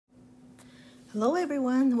Hello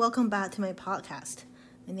everyone, welcome back to my podcast.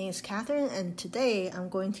 My name is Catherine and today I'm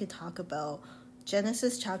going to talk about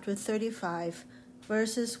Genesis chapter 35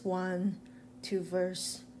 verses 1 to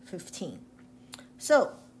verse 15.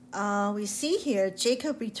 So we see here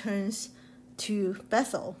Jacob returns to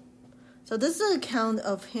Bethel. So this is an account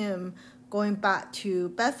of him going back to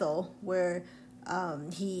Bethel where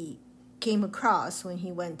he came across when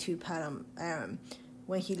he went to Padam Aram,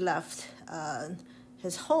 when he left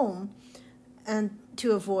his home and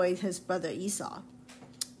to avoid his brother Esau.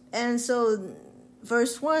 And so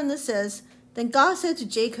verse 1 says, Then God said to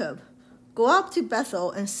Jacob, Go up to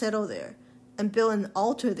Bethel and settle there, and build an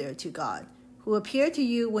altar there to God, who appeared to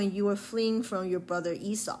you when you were fleeing from your brother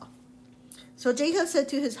Esau. So Jacob said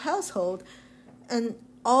to his household, and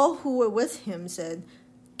all who were with him said,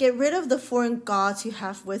 Get rid of the foreign gods you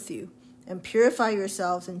have with you, and purify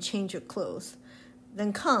yourselves and change your clothes.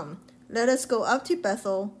 Then come, let us go up to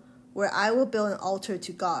Bethel, where I will build an altar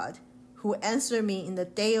to God, who answered me in the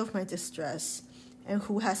day of my distress, and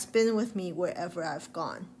who has been with me wherever I've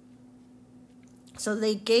gone. So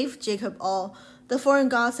they gave Jacob all the foreign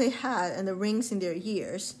gods they had and the rings in their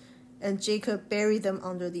ears, and Jacob buried them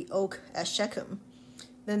under the oak at Shechem.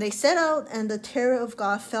 Then they set out, and the terror of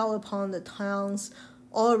God fell upon the towns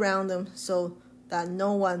all around them, so that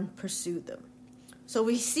no one pursued them. So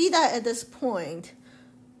we see that at this point,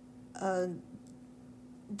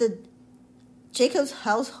 Jacob's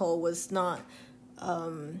household was not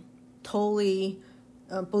totally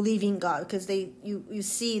believing God, because you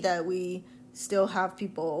see that we still have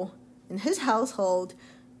people in his household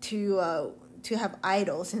to have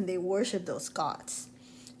idols, and they worship those gods.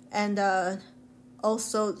 And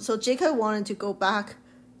also, so Jacob wanted to go back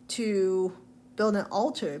to build an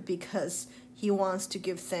altar because he wants to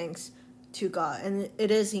give thanks to God, and it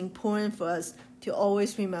is important for us to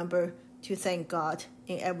always remember to thank God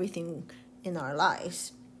in everything in our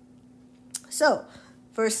lives. So,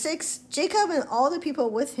 verse 6, Jacob and all the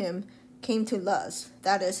people with him came to Luz,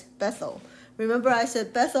 that is Bethel. Remember I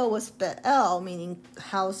said Bethel was Bethel, meaning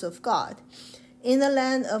house of God, in the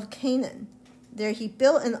land of Canaan. There he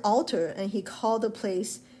built an altar, and he called the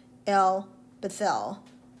place El Bethel,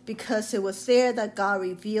 because it was there that God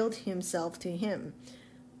revealed himself to him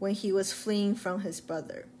when he was fleeing from his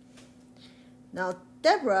brother. Now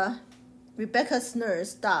Deborah, Rebekah's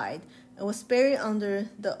nurse, died and was buried under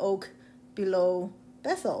the oak below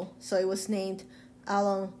Bethel, so it was named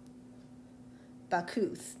Alon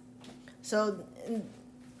Bakuth. So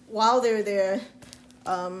while they're there,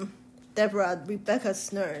 Deborah,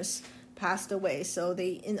 Rebekah's nurse, passed away, so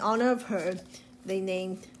in honor of her, they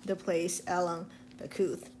named the place Alon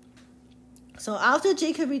Bakuth. So after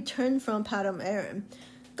Jacob returned from Padam Aram,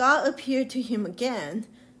 God appeared to him again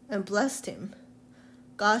and blessed him.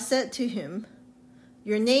 God said to him,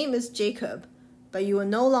 Your name is Jacob, but you will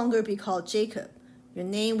no longer be called Jacob. Your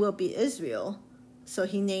name will be Israel. So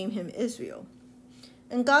he named him Israel.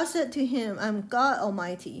 And God said to him, I am God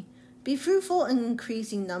Almighty. Be fruitful and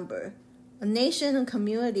increase in number. A nation and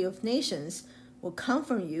community of nations will come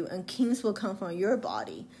from you, and kings will come from your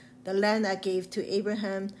body. The land I gave to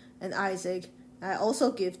Abraham and Isaac, I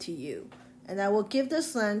also give to you. And I will give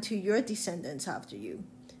this land to your descendants after you.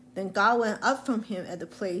 Then God went up from him at the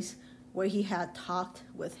place where he had talked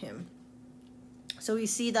with him. So we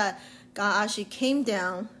see that God actually came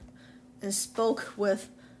down and spoke with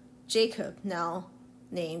Jacob, now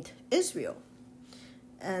named Israel.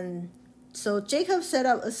 And so Jacob set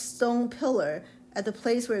up a stone pillar at the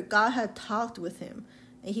place where God had talked with him,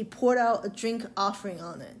 and he poured out a drink offering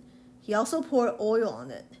on it. He also poured oil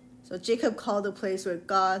on it. So Jacob called the place where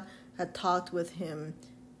God had talked with him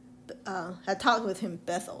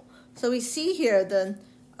Bethel. So we see here the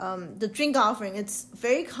drink offering. It's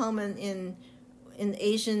very common in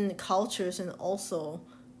Asian cultures and also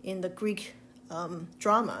in the Greek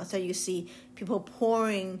drama that you see people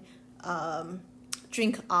pouring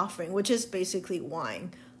drink offering, which is basically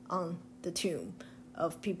wine, on the tomb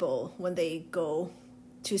of people when they go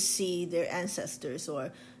to see their ancestors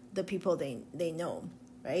or the people they know,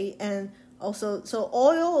 right? And also, so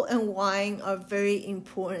oil and wine are very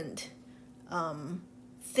important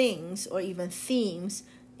things or even themes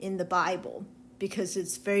in the Bible because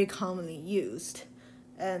it's very commonly used.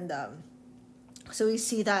 And so we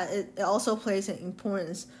see that it also plays an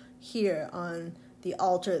importance here on the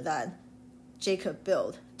altar that Jacob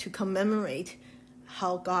built to commemorate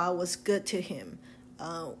how God was good to him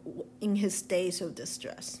in his days of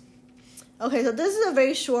distress. Okay, so this is a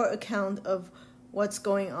very short account of what's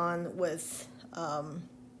going on with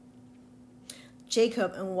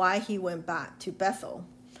Jacob and why he went back to Bethel.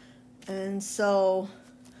 And so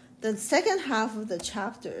the second half of the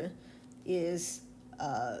chapter is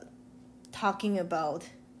talking about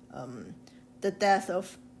the death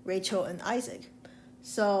of Rachel and Isaac.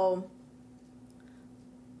 So,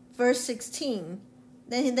 verse 16,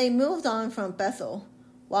 then they moved on from Bethel.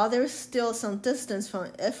 While there was still some distance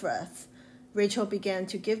from Ephrath, Rachel began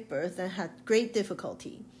to give birth and had great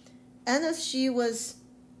difficulty. And as she was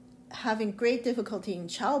having great difficulty in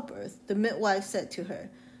childbirth, the midwife said to her,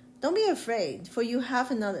 "Don't be afraid, for you have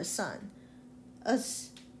another son." As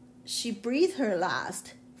she breathed her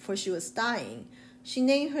last, for she was dying, she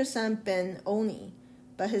named her son Ben-Oni,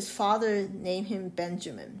 but his father named him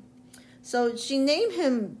Benjamin. So she named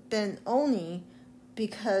him Ben-Oni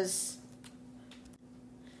because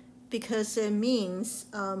it means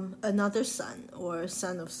another son, or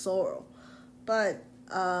son of sorrow. But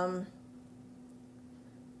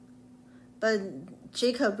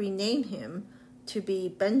Jacob renamed him to be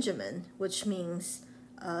Benjamin, which means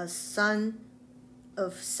son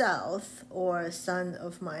of south, or son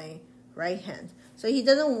of my right hand. So he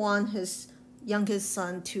didn't want his youngest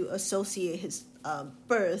son to associate his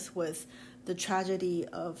birth with the tragedy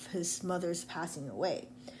of his mother's passing away.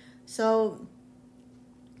 So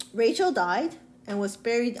Rachel died and was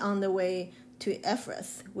buried on the way to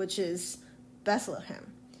Ephrath, which is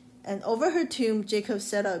Bethlehem. And over her tomb, Jacob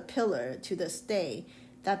set a pillar to this day.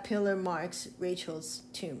 That pillar marks Rachel's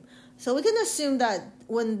tomb. So we can assume that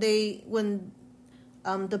when the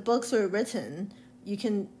books were written, you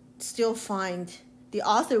can still find, the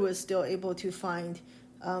author was still able to find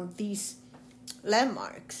these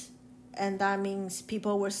landmarks. And that means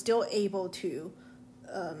people were still able to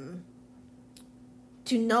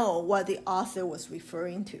know what the author was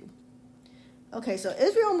referring to. Okay, so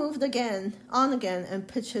Israel moved on again and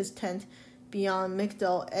pitched his tent beyond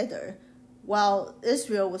Migdal Eder. While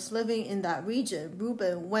Israel was living in that region,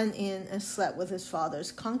 Reuben went in and slept with his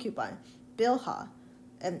father's concubine, Bilhah,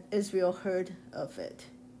 and Israel heard of it.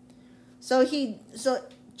 So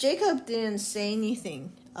Jacob didn't say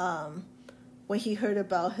anything when he heard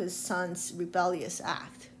about his son's rebellious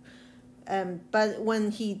act. But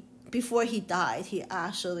before he died, he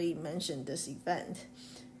actually mentioned this event,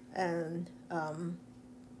 and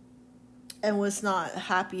was not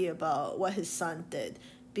happy about what his son did,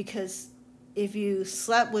 because if you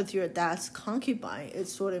slept with your dad's concubine, it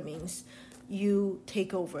sort of means you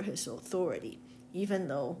take over his authority, even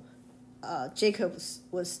though Jacob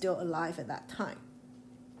was still alive at that time.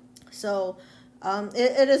 So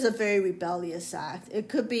it is a very rebellious act. It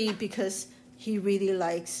could be because he really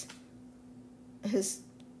likes his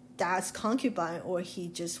dad's concubine, or he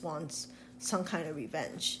just wants some kind of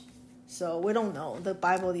revenge. So we don't know. The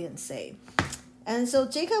Bible didn't say. And so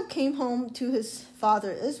Jacob came home to his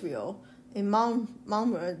father Israel in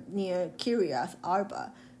Mamre near Kiriath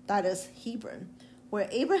Arba, that is Hebron, where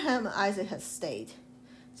Abraham and Isaac had stayed.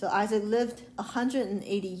 So Isaac lived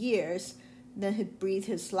 180 years, then he breathed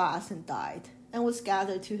his last and died, and was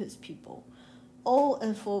gathered to his people, old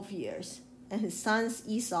and full of years, and his sons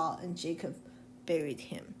Esau and Jacob buried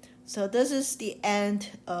him. So this is the end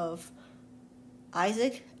of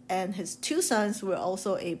Isaac, and his two sons were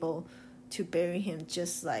also able to bury him,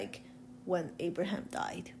 just like when Abraham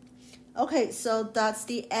died. Okay, so that's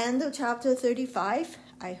the end of chapter 35.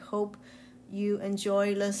 I hope you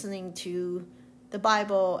enjoy listening to the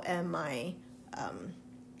Bible and my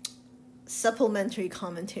supplementary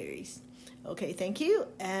commentaries. Okay, thank you,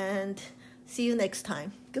 and see you next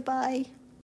time. Goodbye.